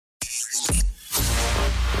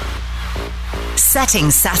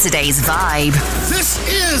setting Saturday's vibe. This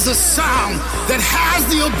is a sound that has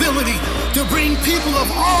the ability to bring people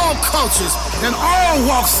of all cultures and all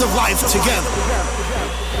walks of life together.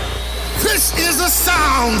 This is a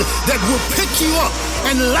sound that will pick you up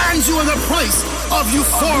and land you in a place of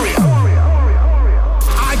euphoria.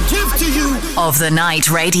 I give to you Of the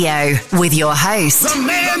Night Radio with your host, the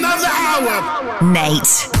man of the hour,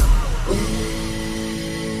 Nate.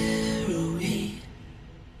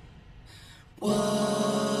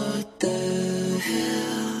 What the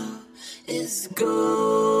hell is going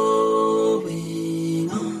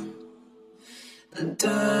on? The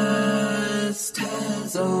dust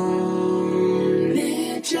has only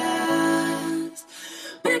just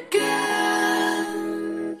begun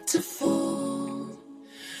to fall.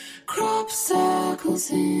 Crop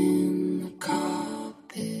circles in the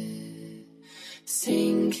carpet,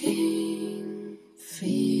 sinking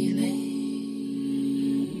feeling.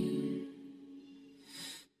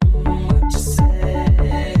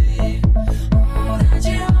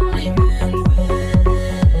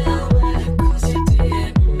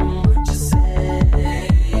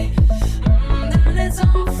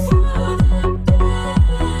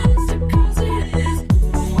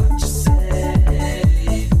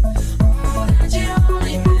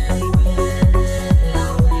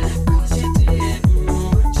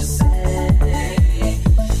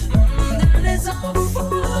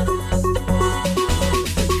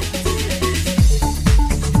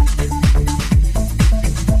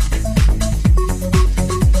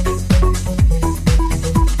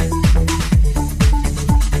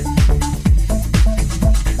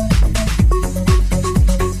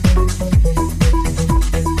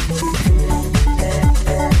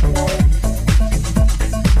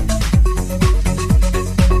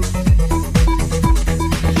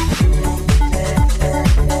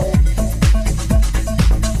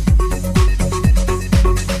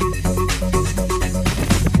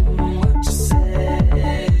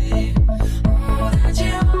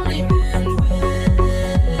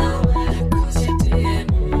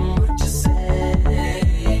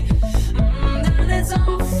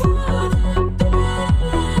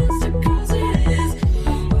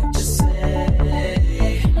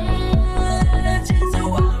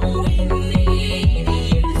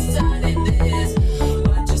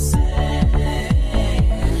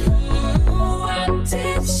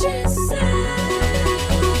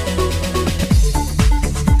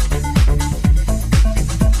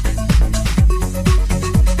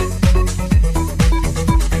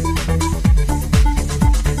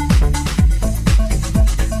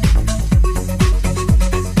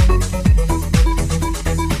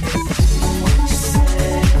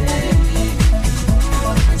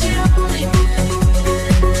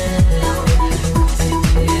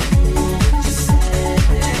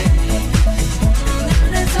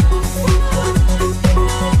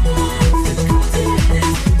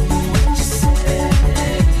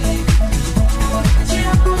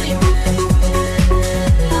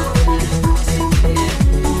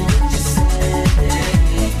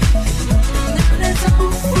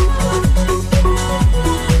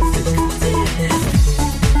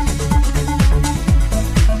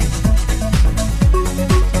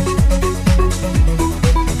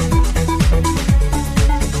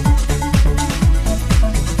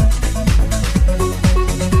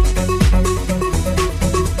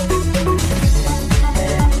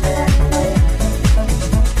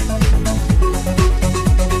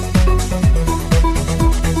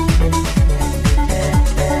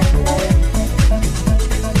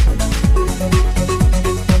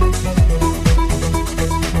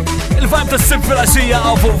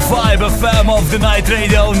 Of Vibe FM of the Night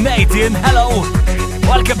Radio, Nathan, hello,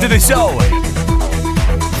 welcome to the show.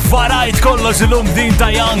 Varajt kollox l-lum din ta'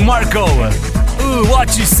 Young Marco. Ooh,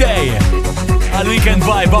 what you say? Għal-weekend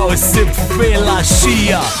vibe għaw s-sibt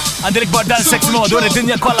fil-axija. Għandil ikbar dan sex mode, għur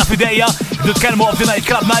id-dinja kolla fideja. Du t-kelmu of the Night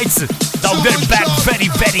Club Nights. Daw they're back very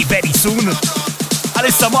soon.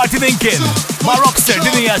 Għalissa Martin Inkin, ma' Rockster,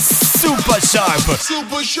 dinja super sharp.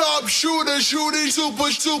 Super sharp shooting, super.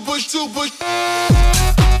 Super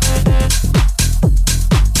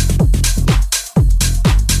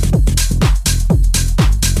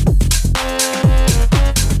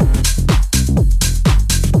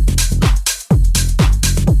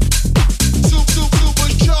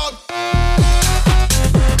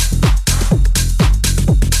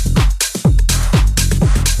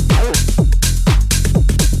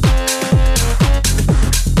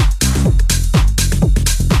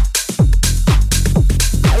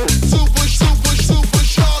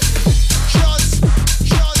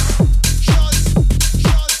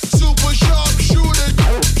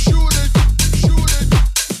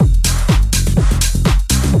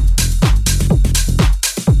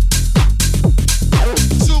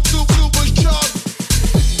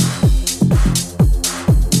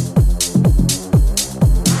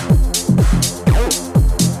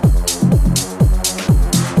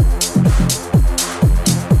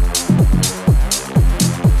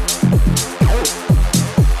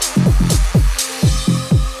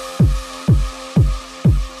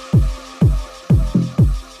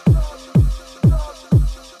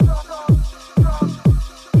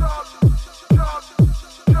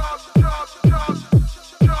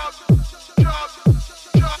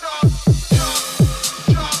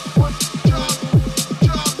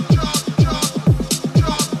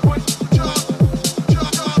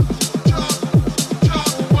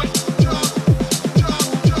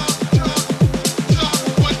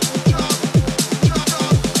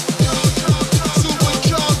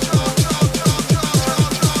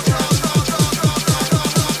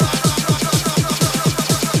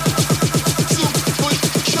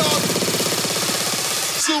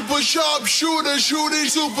sharp shooter, shooting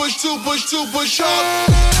super sharp. Super sharp.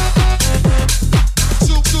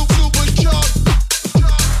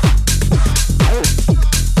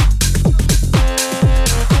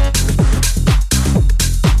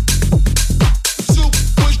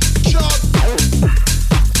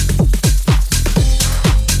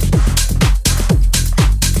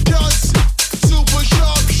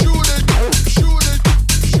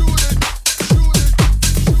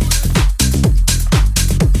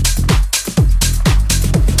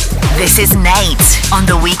 This is Nate on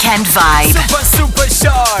The Weekend Vibe. Super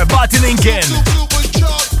sharp, Martin Lincoln.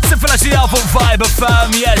 Sifla xija fuq Vibe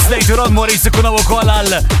FM, yes, Nate u Ron Morris ikuna u kol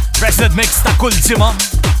għal Resident Mix ta' kull ġimma.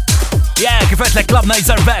 Yeah, kifet le Club Nights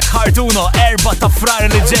are back, Hartuno, 4 ta' frar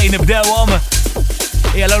li ġej nibdewhom.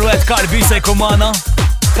 L-għalwet Karbi se jkun magħna.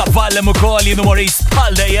 Kavallem u kol jinu Morris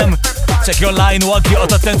bħal dejjem. Check online u anki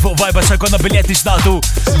qod attent fuq Vibe għax konna biljetti x'nagħtu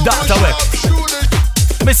daqta web.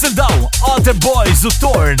 Missil daw, Alter Boys u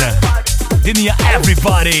Torn. Dinja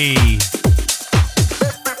everybody.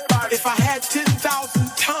 If I had 10,000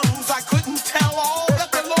 tongues, I couldn't tell all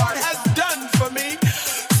that the Lord has done for me.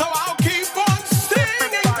 So I'll keep on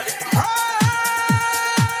singing.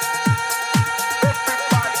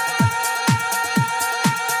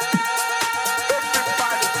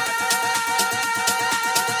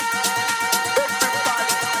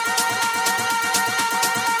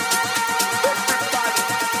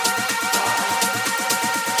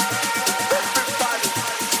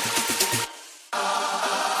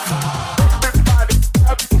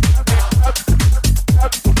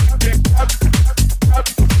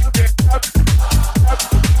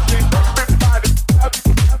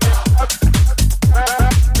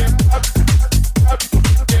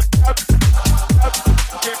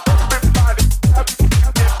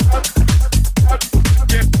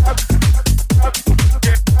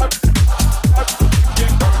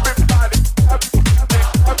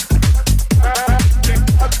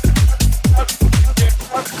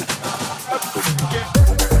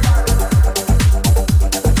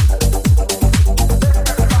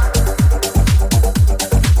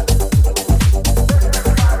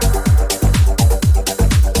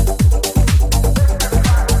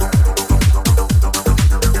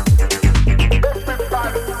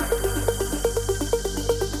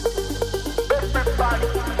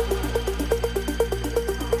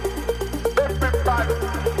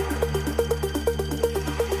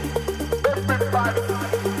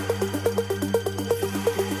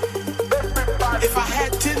 If I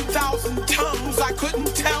had 10,000 tongues, I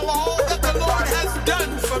couldn't tell all that the Lord has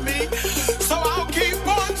done for me. So I'll keep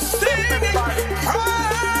on singing.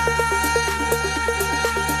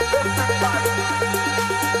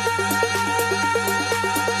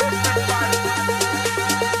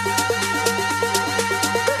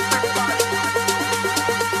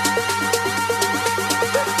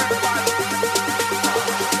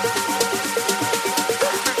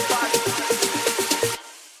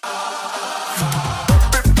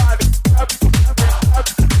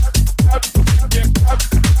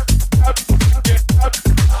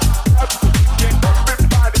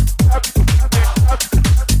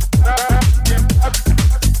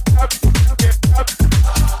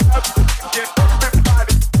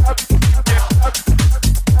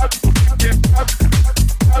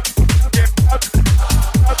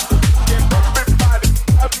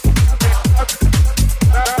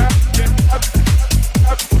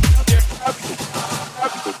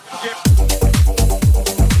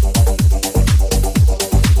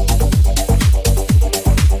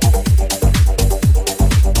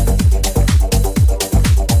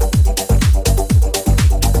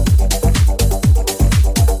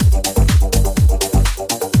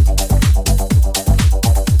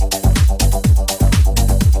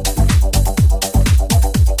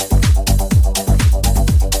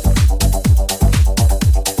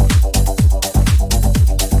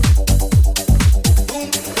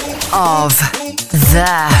 Of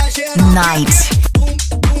the night.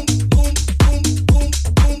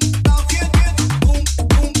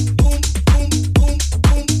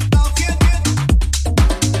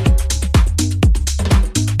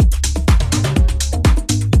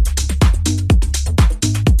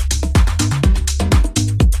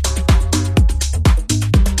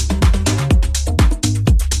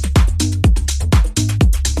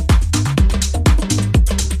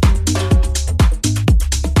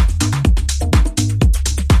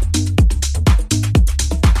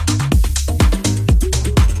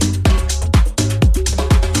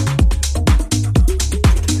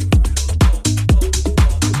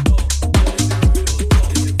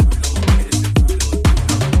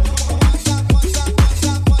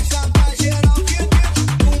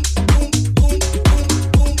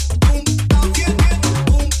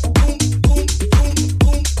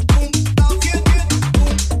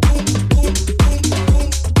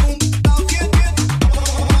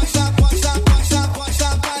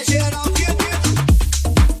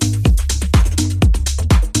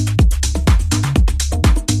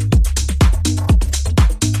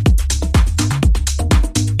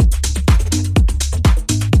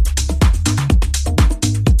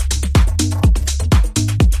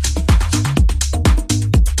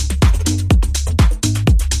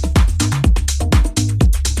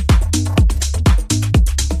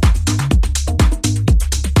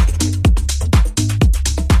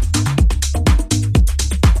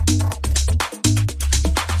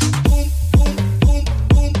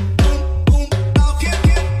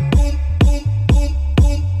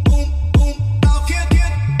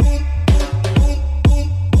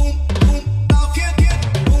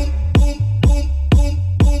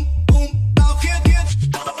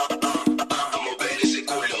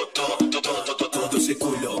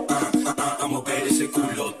 ese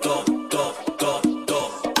culo, to, to, to, to,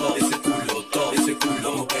 to, ese culo, to, ese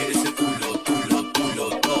culo, mover ese culo, culo, culo,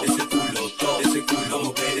 to, ese culo, to, ese culo,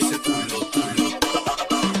 mover ese culo, culo,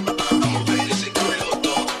 mover ese culo,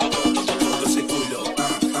 to, todo ese culo,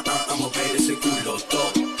 mover ese culo, to,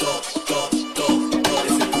 to, to, to,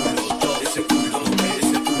 ese culo, to, ese culo, mover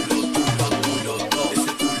ese culo, culo, culo, to,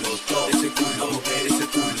 ese culo, to, ese culo, mover ese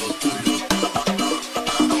culo, culo.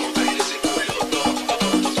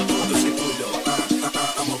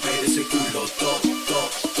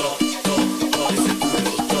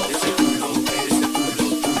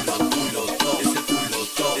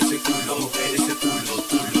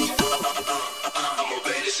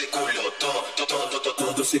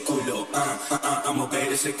 Ese culo, a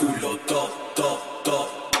mover esse culo, to, to, to.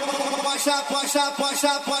 Poxa, poxa,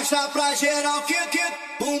 poxa, poxa pra geral que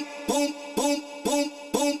bum, bum, bum, bum,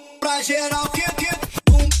 bum pra geral que bum,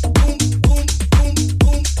 bum, bum, bum,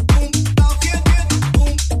 bum, bum tal que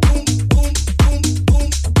bum, bum, bum, bum,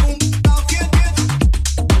 bum, bum tal que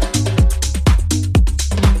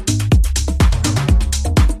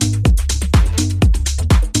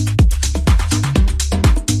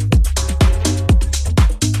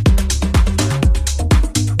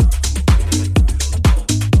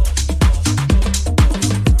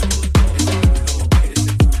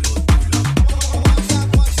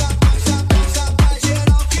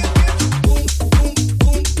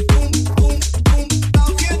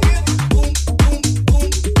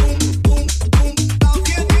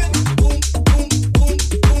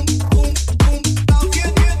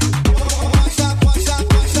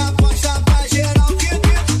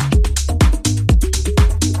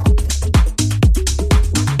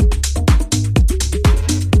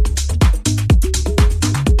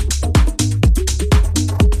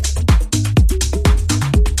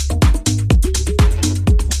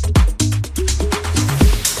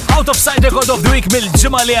Record of the Week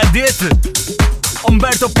mill-ġimma li għaddiet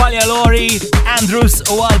Umberto Paglialori, Andrews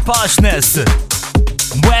u Al Pashnes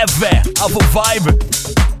Mueve, għafu vibe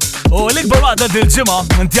U l-ikbar għadda dil-ġimma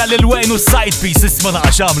inti għalli l-wejn u side piece isma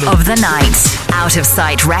naqax għamlu Of the night, Out of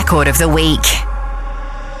Sight Record of the Week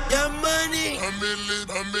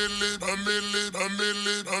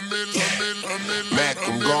Mac,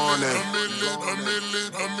 I'm gone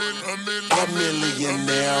a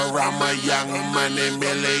millionaire, I'm a young money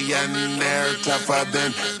millionaire, tougher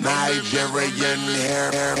than Nigerian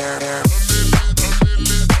hair.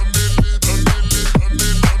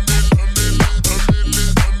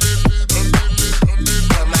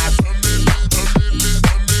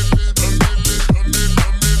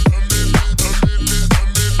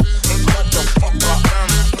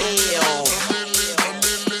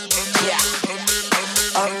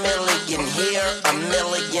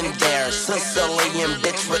 Sicilian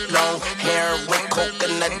bitch with long hair, with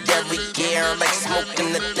coconut dairy gear, like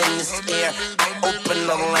smoking the thinnest air. I open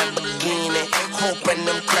a Lamborghini, hoping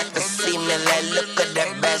them crackers see me. Like, look at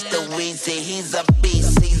that bastard Weezy, he's a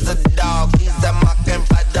beast, he's a dog, he's a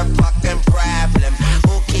motherfucking problem.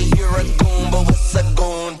 Okay, you're a goon, but what's a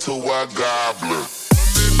goon to a goblin?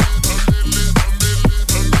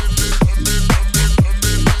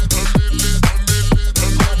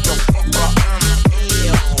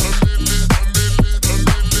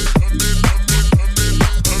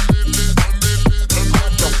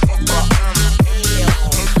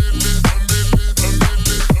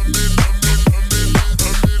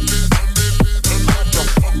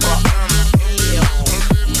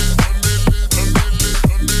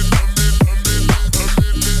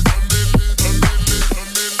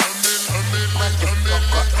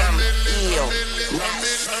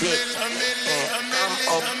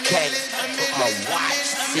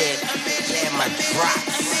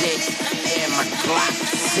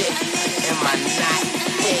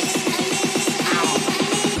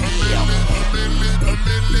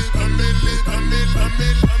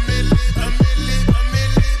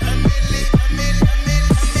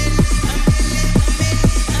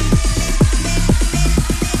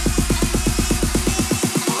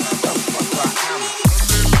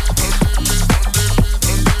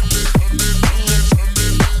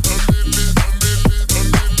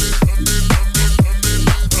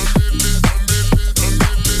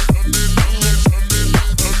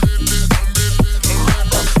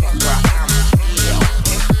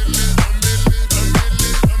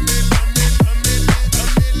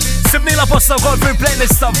 Posta wkoll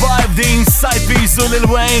fil-playlist ta' Vibe din Side Piece u Lil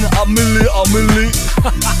Wayne Għamilli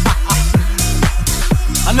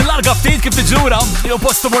Għan il-larga ftit kif tiġura jew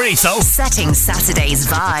postu Moriso Setting Saturday's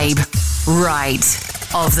vibe right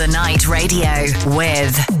of the night radio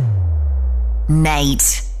with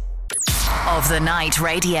Nate of the Night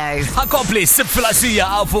Radio. Ħakompli sib fil-axija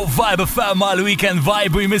għaw fuq Vibe FM għal Weekend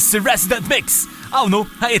Vibe u jmissi Resident Mix. Għawnu,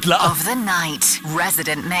 ħajitlaq. Of the Night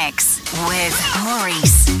Resident Mix with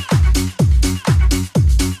Maurice.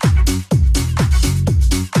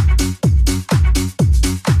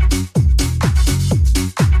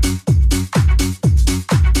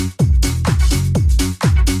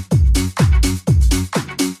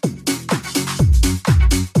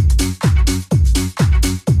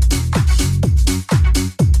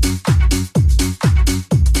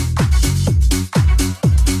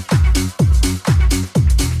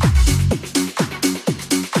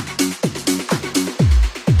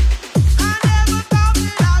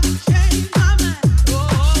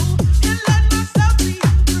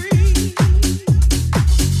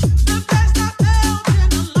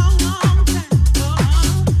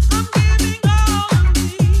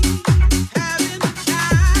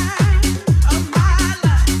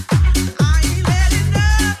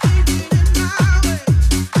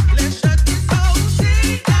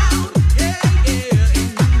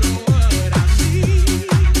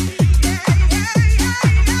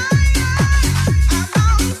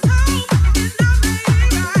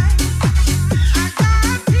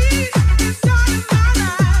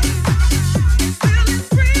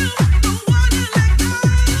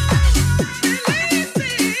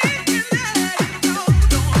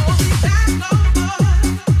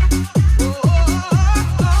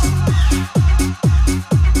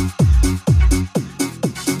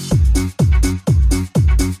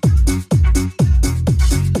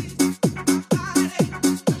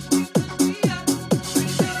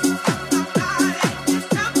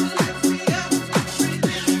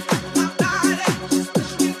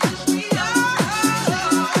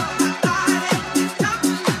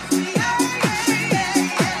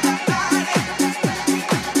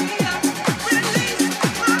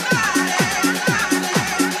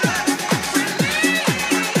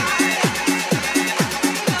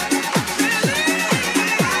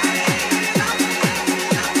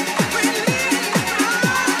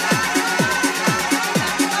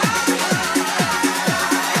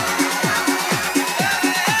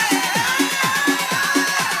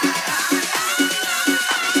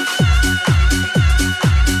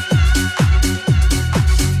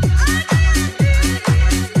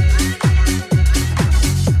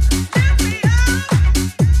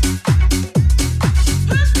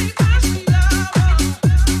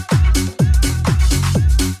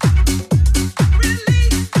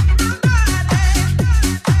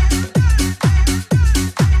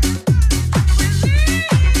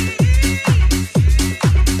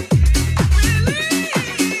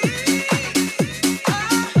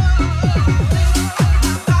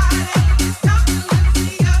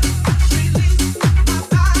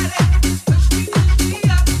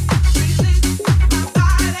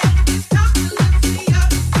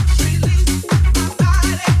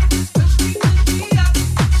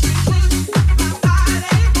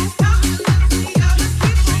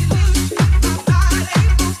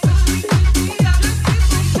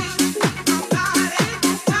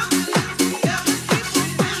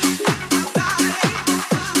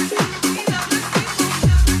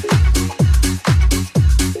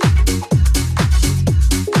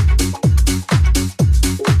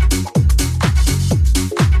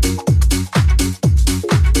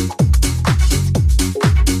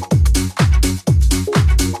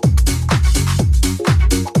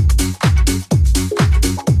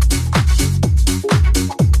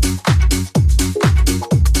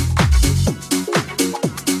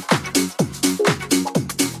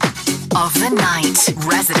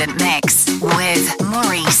 Resident Mix with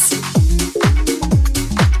Maurice.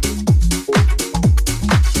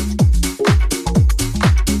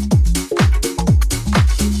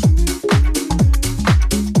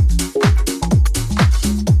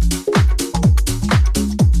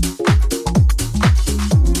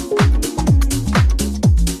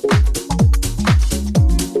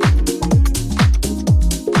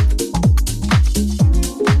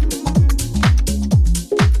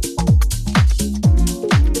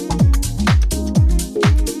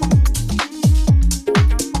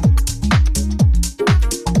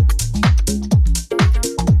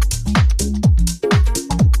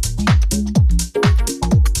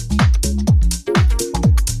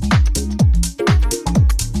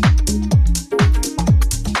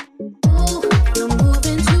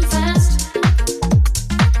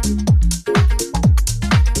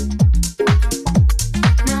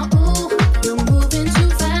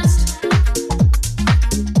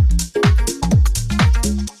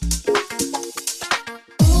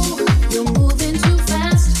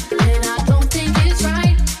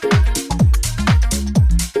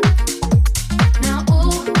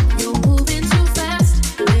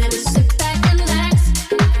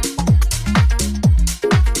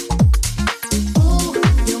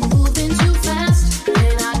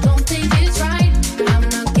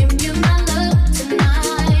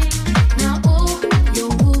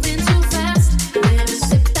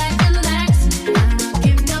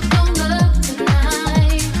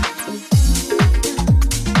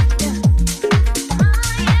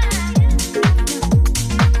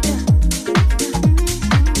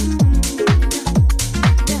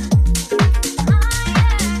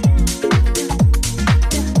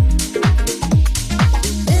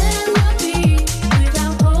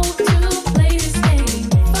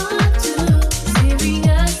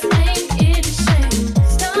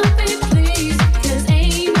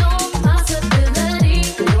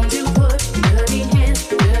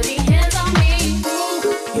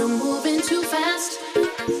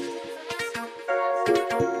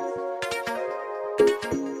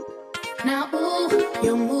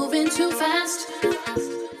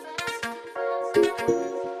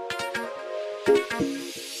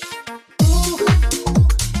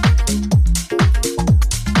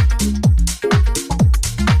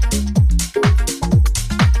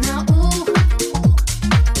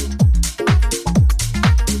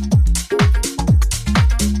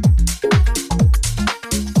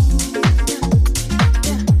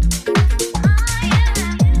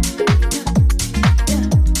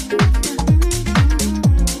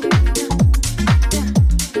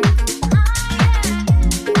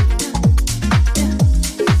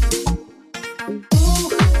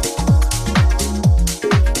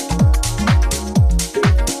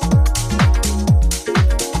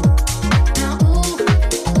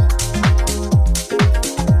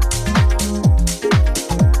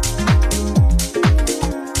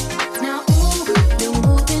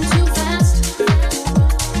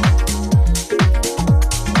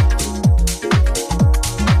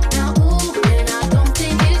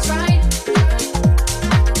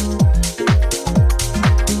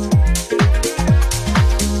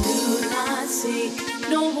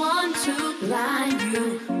 no one to blind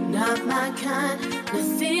you. Not my kind,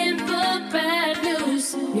 nothing but bad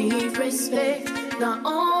news. Need respect, not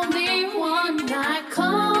only one night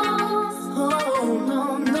call. Oh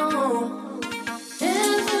no, no.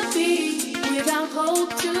 Never be without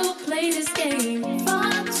hope to play this game.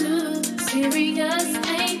 Far too serious,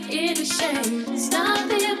 ain't it a shame? Stop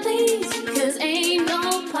it, please, 'cause ain't no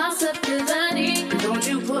possibility. Don't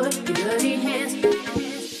you put your dirty hands.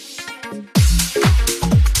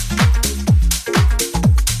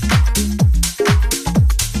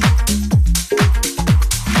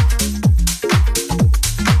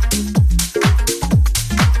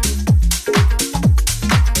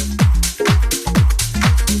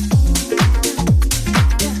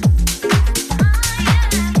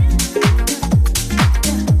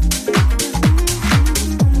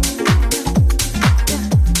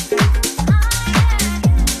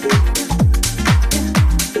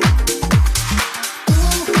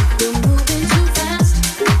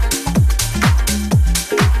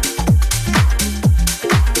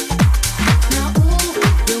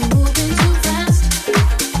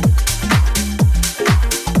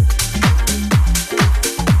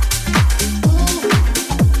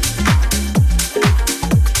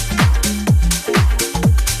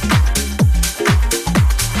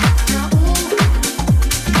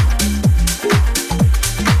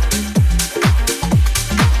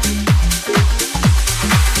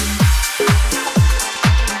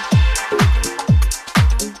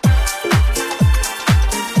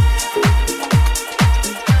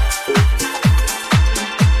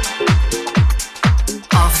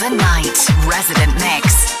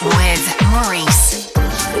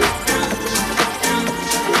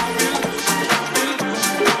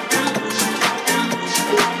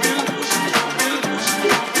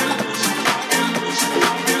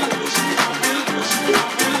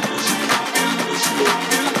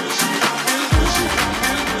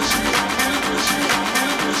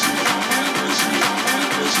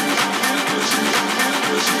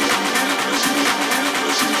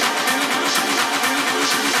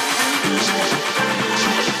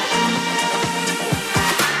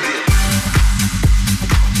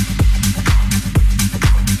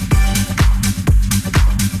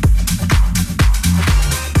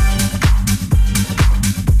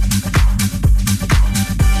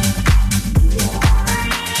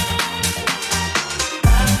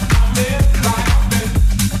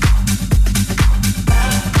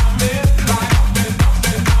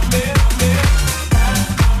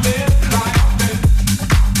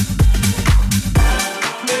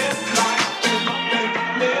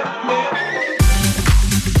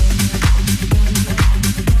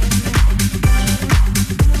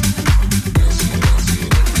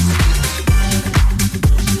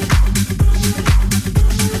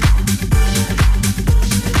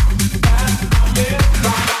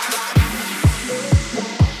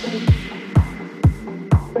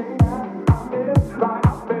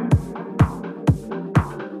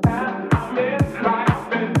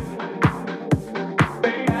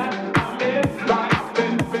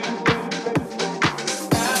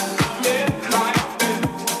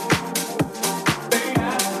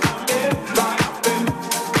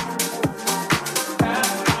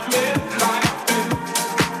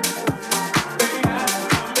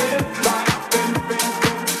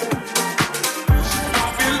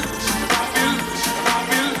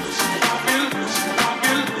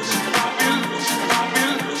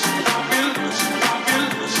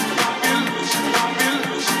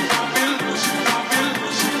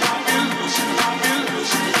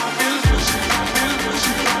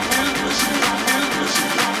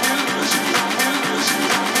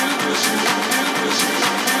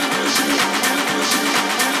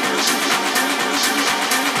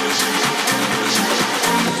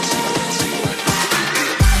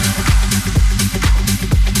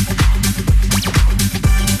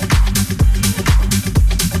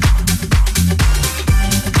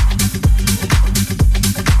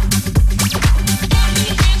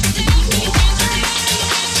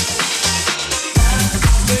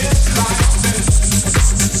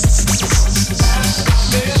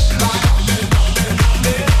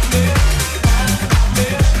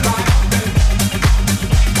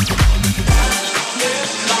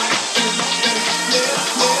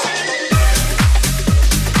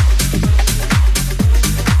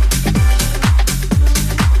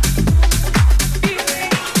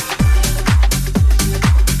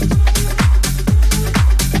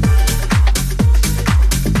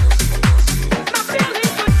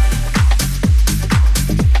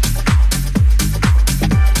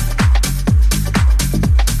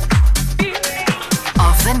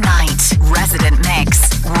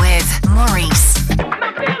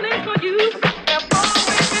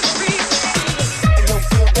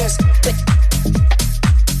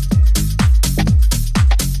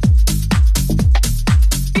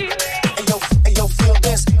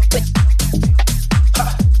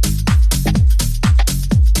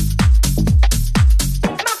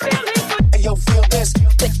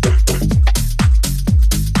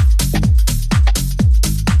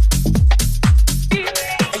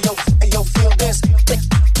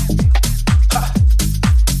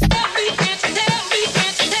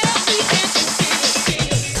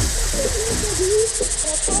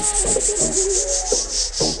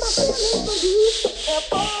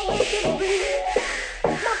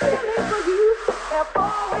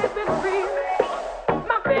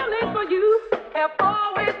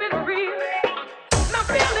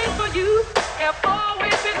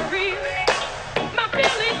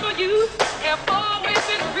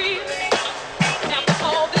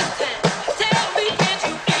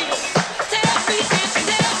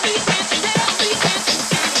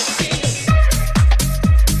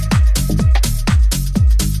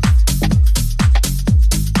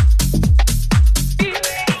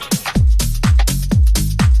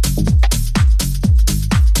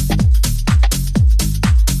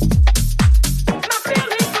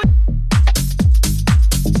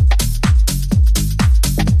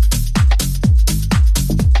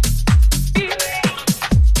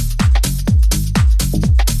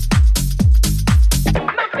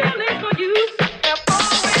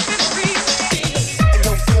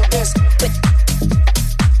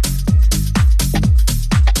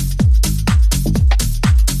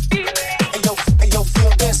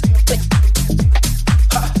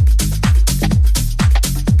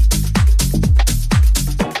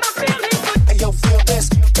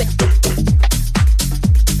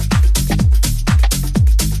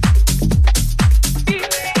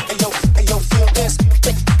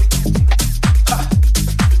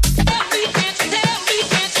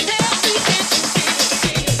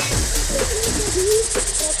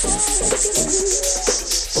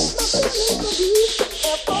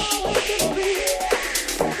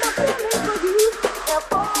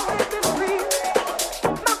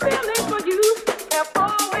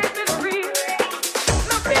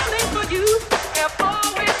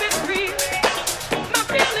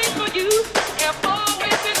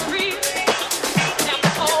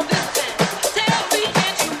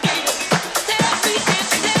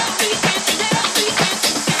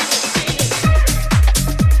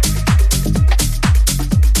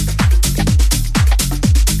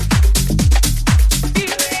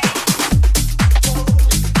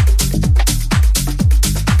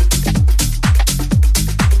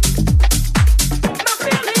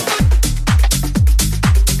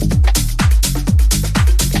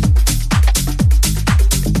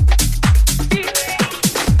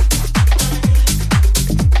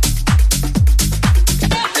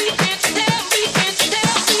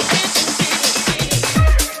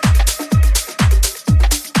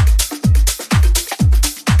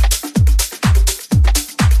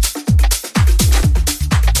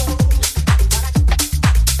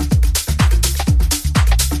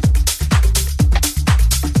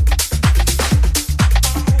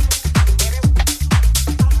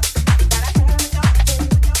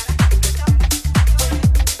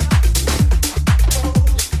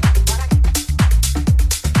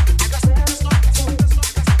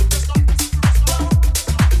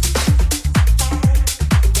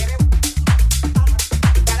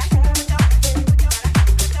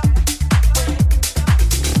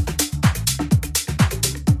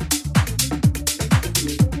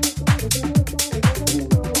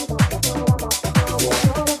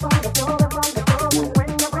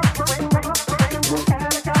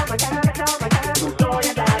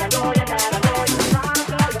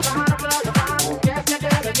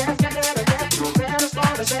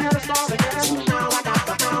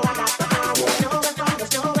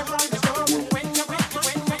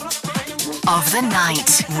 of the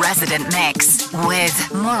Night Resident Mix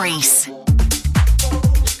with Maurice.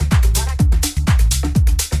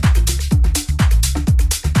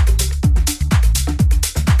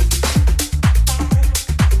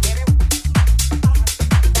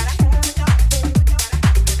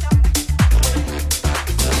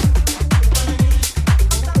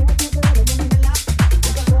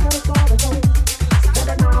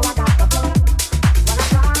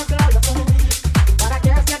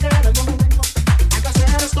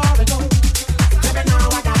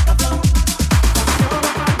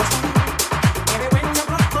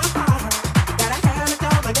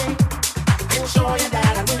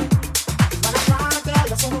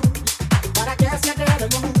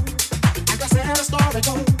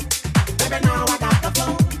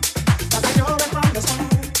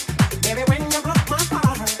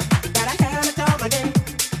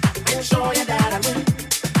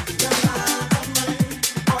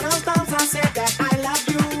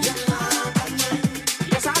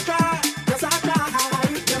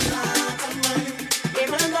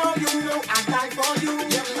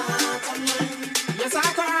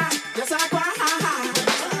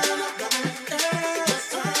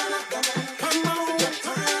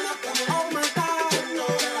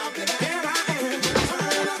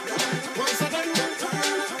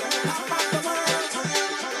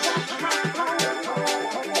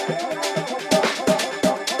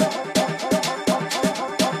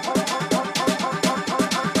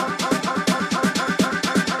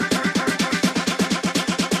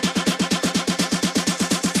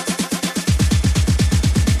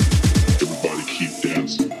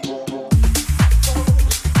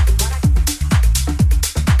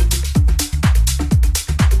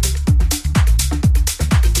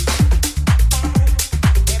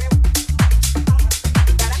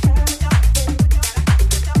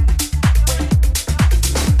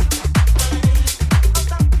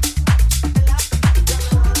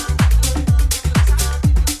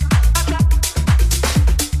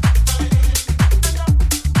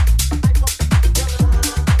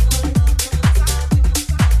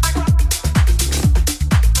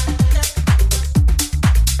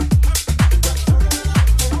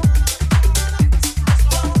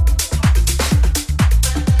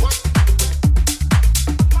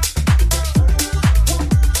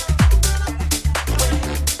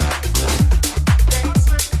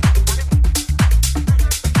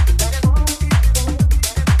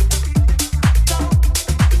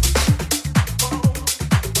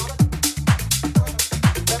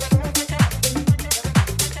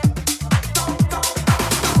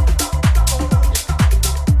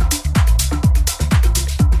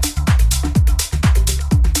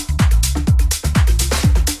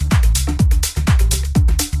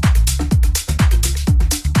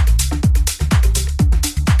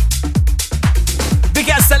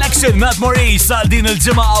 Matt Maurice għal din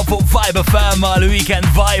il-ġimgħa fuq Vibe FM għal Weekend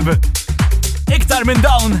Vibe. Iktar minn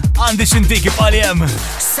dawn għandi xintiki paljem.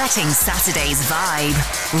 Setting Saturday's vibe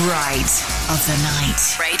right of the night.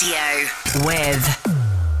 Radio with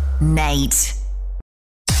Nate.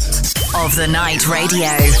 Of the Night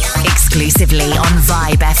Radio. Exclusively on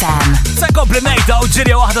Vibe FM. Se kompli Nate għaw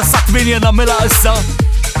ġirja wahda s-8 namila issa.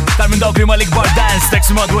 Tar minn dawk li ma l-ikbar dance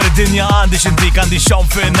tex madwar id-dinja għandi xintik għandi Sean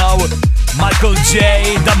Finnaw, Michael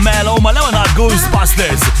J, Damelo, ma l-ewan għal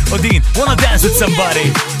Ghostbusters. U din, wanna dance with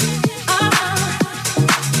somebody.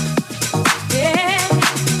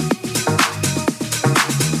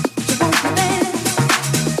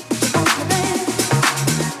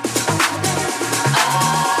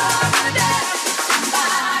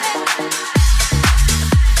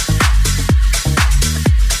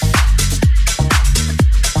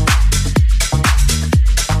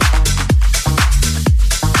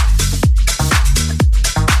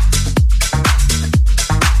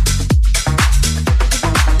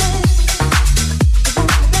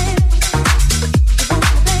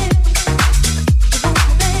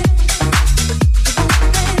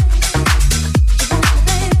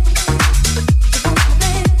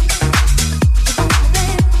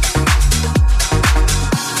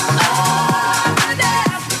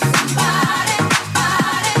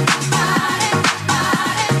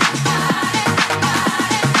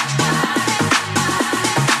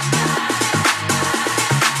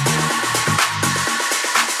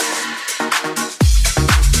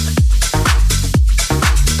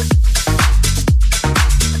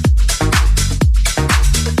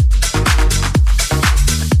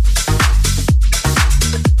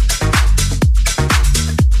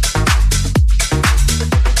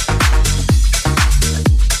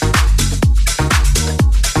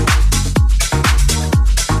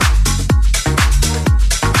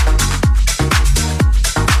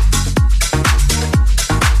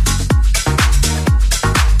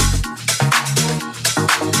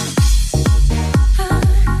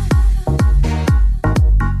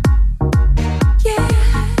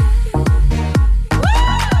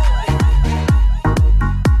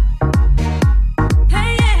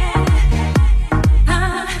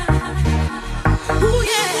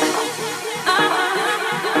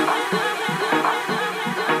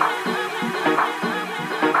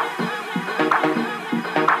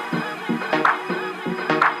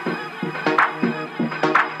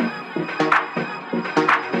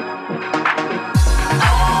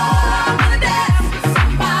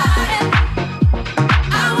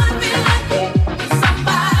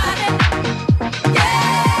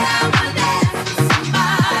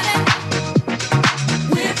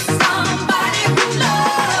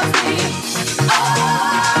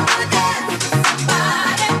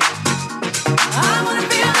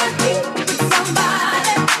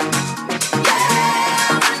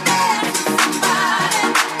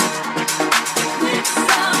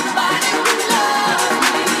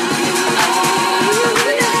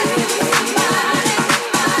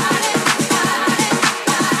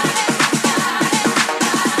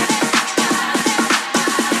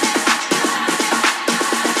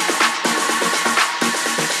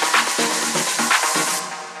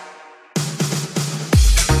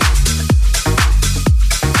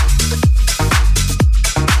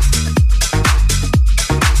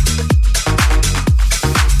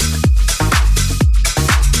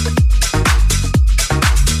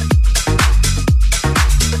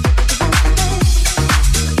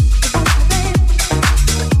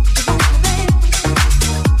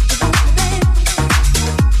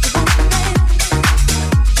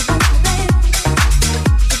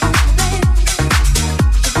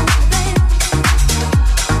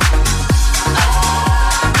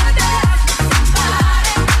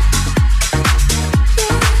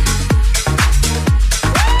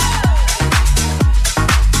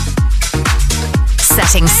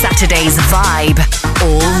 keeping Saturday's vibe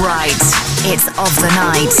all right. It's Of the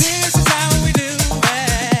Night. This is how we do it.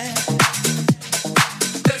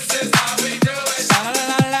 This is how we do it.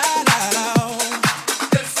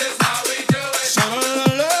 This is how we do it.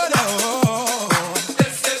 Sha-la-la-la-la. This is how we do it. Sha-la-la-la-la.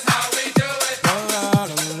 This is how we do it.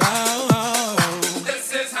 This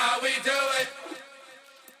is how we do it.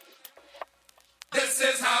 This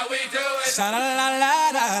is how we do it.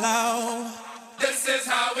 Sha-la-la-la-la. This is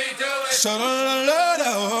how we do it.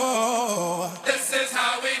 Sha-la-la-la-la. This is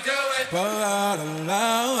how we do it.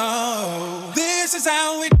 This is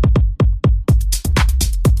how we.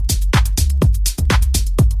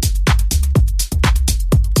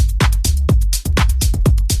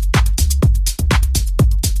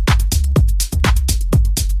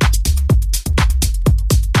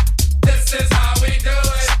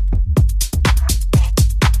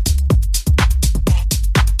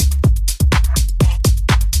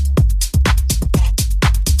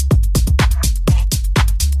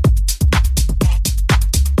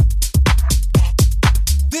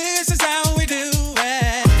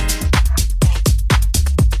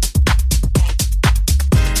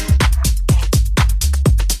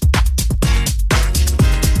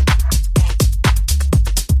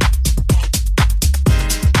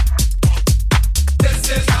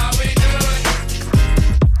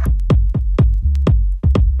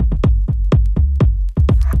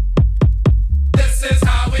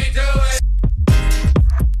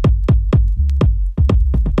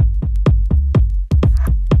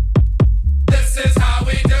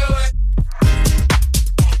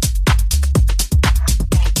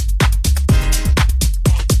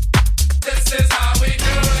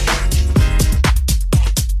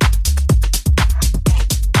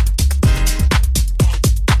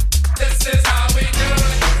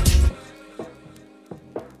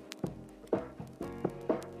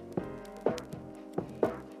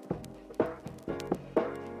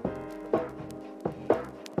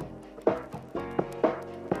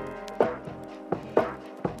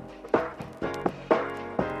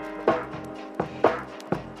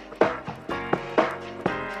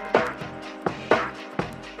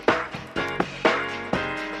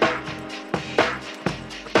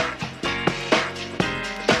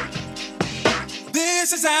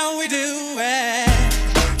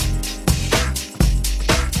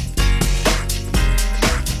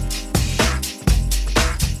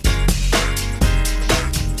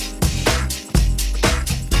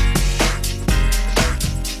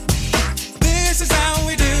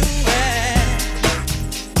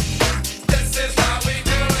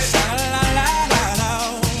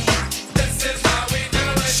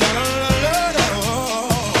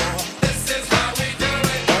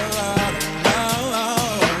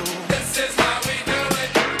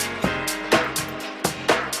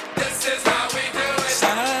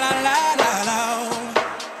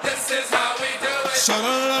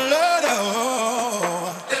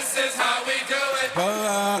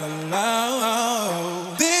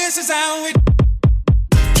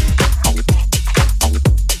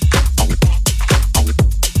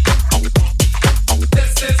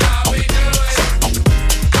 This is how we do it.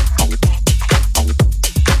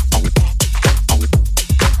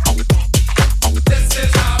 This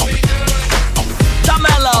is how we do it.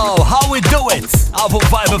 Tamello, how we do it? Għafu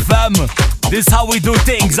Vibe FM. This how we do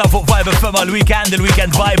things għafu Vibe FM għal-weekend,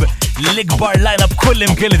 il-weekend vibe. L-ikbar line-up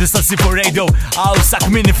kullim kien li tista' ssib fuq radio għaw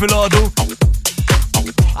sakmini fil-ħodu.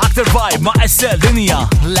 Aktar vibe ma' SL dinja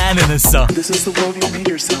l-għanin issa. This is the world you made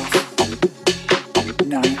yourself.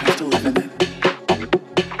 Now you have to live in it.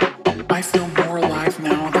 I feel more alive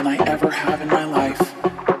now than I ever have in my life.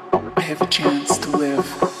 I have a chance to live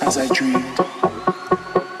as I dreamed.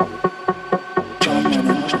 John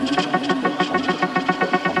Lennon.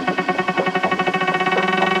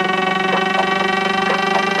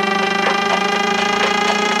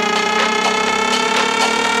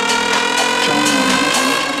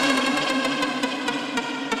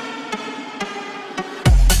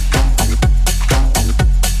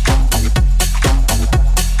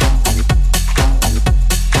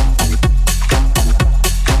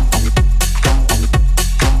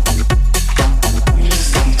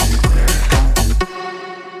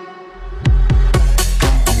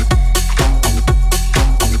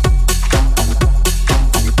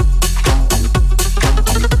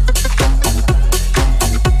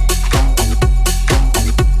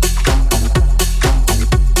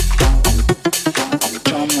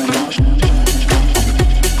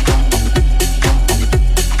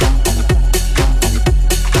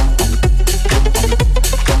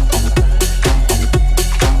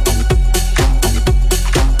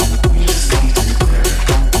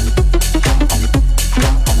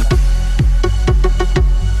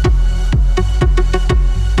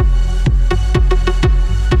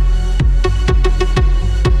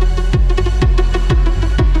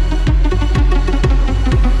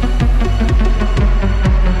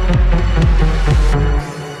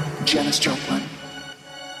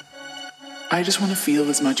 I just want to feel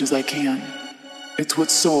as much as I can. It's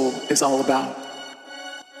what soul is all about.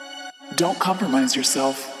 Don't compromise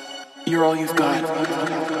yourself. You're all you've got.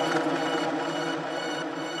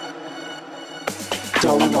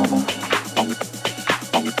 Dalai Lama.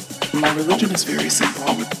 My religion is very simple.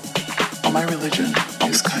 My religion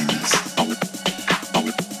is kindness.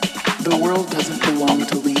 The world doesn't belong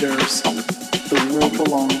to leaders. The world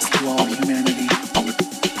belongs to all humanity.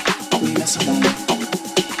 Nina Simone.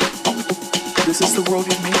 This is the world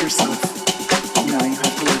you've made yourself. Now you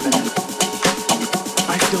have to live in it.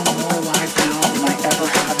 I feel more alive now than I ever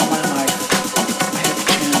have in my life. I have a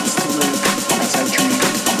chance to live as I dream.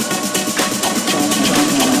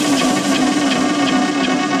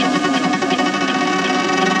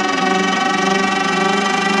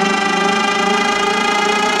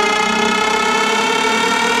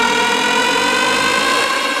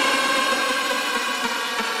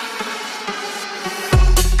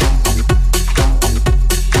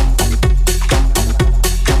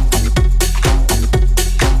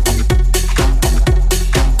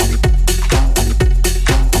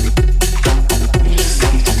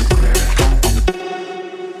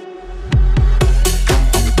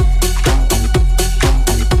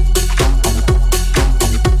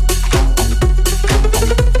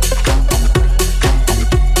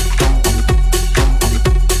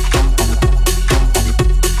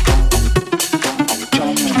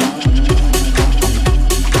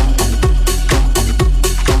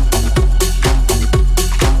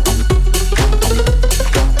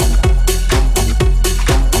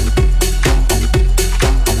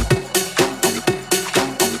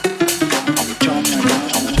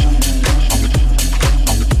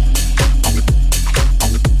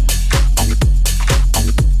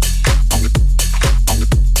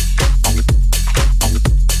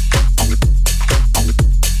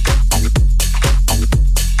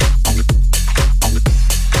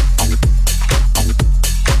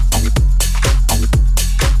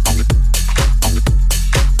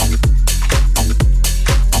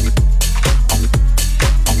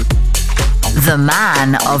 The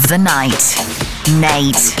man of the night,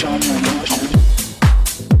 Nate.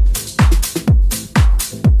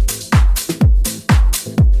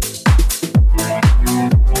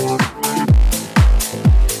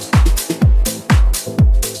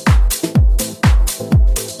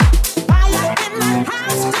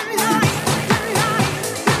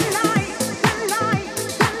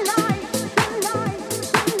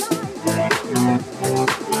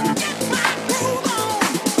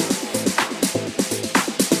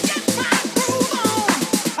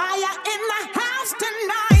 Fire in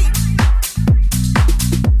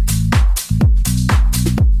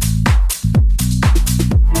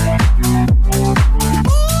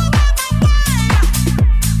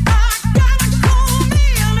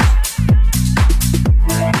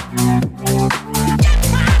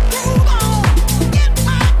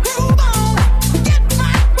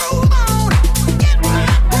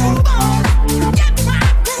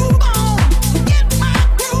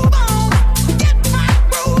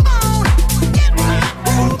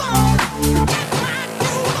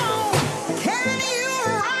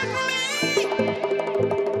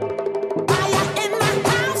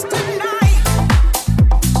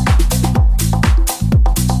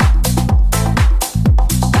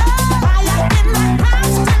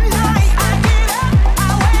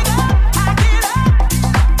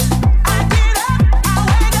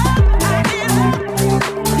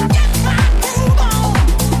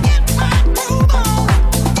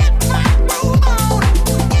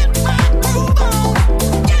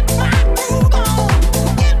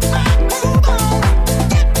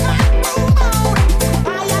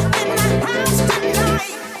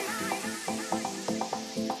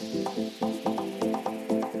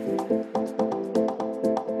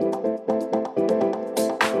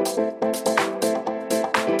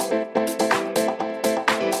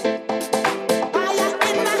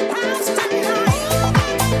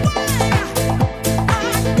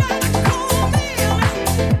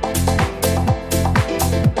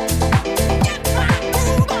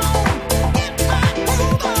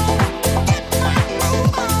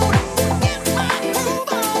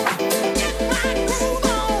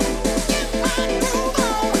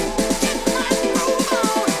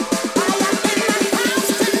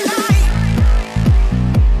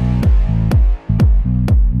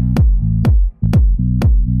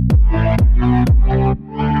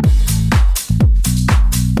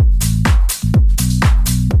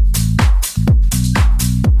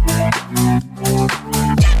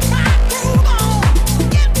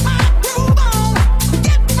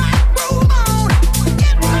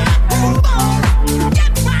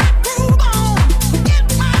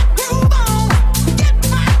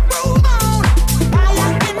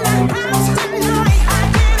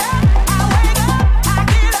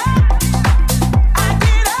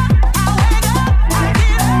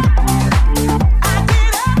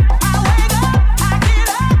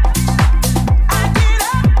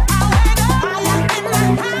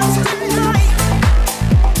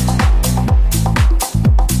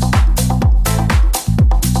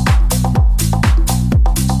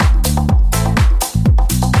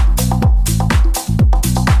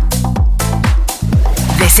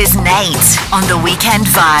This is Nate on the Weekend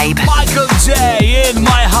Vibe. Michael J in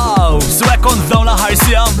my house. So back on dawn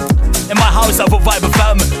ħarsija. In my house fuq Vibe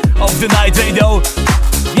FM of the Night Radio.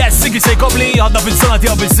 Yes, Siggy se jkobli, ħadna fil-zona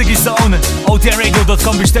tiegħu bil-Siggy Zone.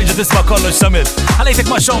 OTNradio.com biex terġa' tisma' kollox samit. Ħalejtek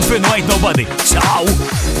ma' Sean Finn, Ain't Nobody. Ciao.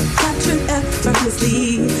 Captured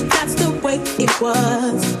effortlessly, that's the way it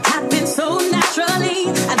was. Happened so naturally,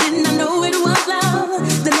 I did not know it was love.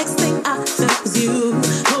 The next thing I felt was you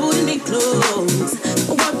holding me close.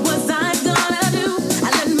 What was I gonna do? I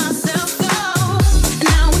let myself go, and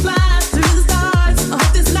now we fly through the stars. I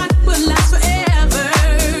hope this night will last forever.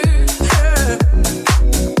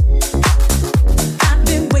 I've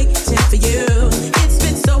been waiting for you. It's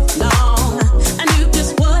been so long. I knew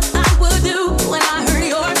just what I would do when I heard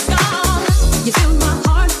your song. You filled my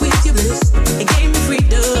heart with your bliss. It gave me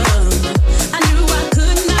freedom. I knew I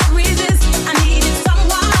could not resist. I needed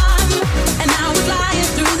someone, and now we're flying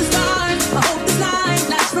through the stars. I hope this night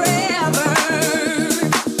lasts forever.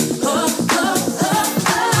 Oh, oh, oh,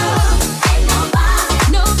 oh. Ain't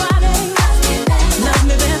nobody loves me better.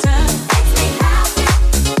 Makes me happy.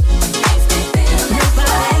 Makes me feel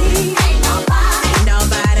nobody. Ain't nobody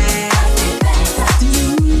loves me better than you.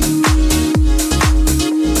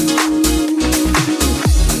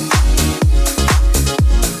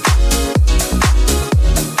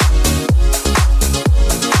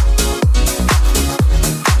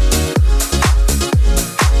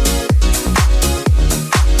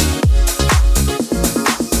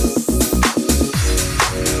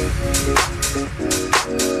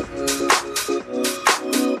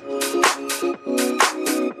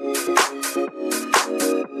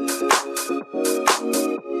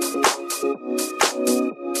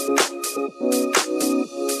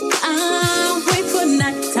 I wait for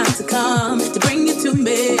nighttime to come to bring you to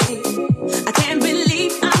me. I can't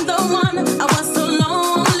believe I'm the one. I was so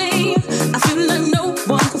lonely. I feel like no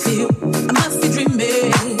one can feel. I must be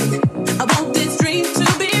dreaming. I want this dream to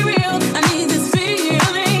be real. I need this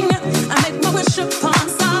feeling. I make my wish upon a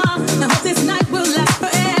star. I hope this night will last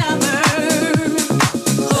forever.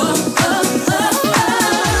 Oh, oh, oh, oh.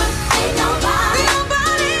 Ain't nobody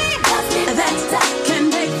that can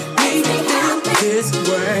make me feel this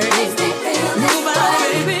way.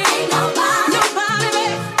 Nobody, baby. Nobody,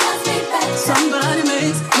 baby. Somebody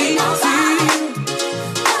makes me feel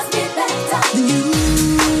than you.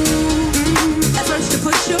 At first you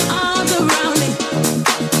put your arms around me,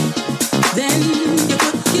 then you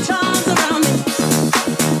put your charms around me.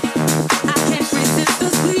 I can't resist the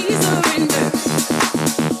squeeze, surrender.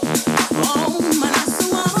 Oh, my life's so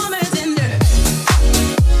warm and tender.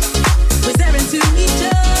 We're staring into each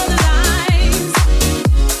other's eyes,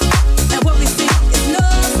 and what we see is no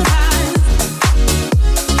surprise.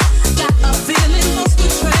 Got a feeling most we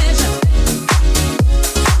treasure,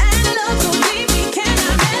 and a love so deep we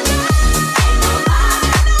cannot measure. Ain't nobody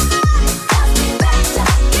loves me better.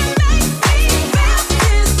 You make me feel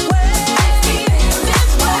this way,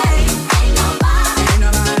 this way. Ain't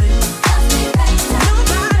nobody loves me better.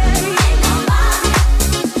 Nobody.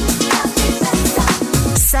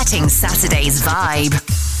 Setting Saturday's vibe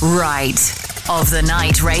right of the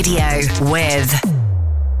Night Radio with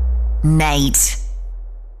Nate.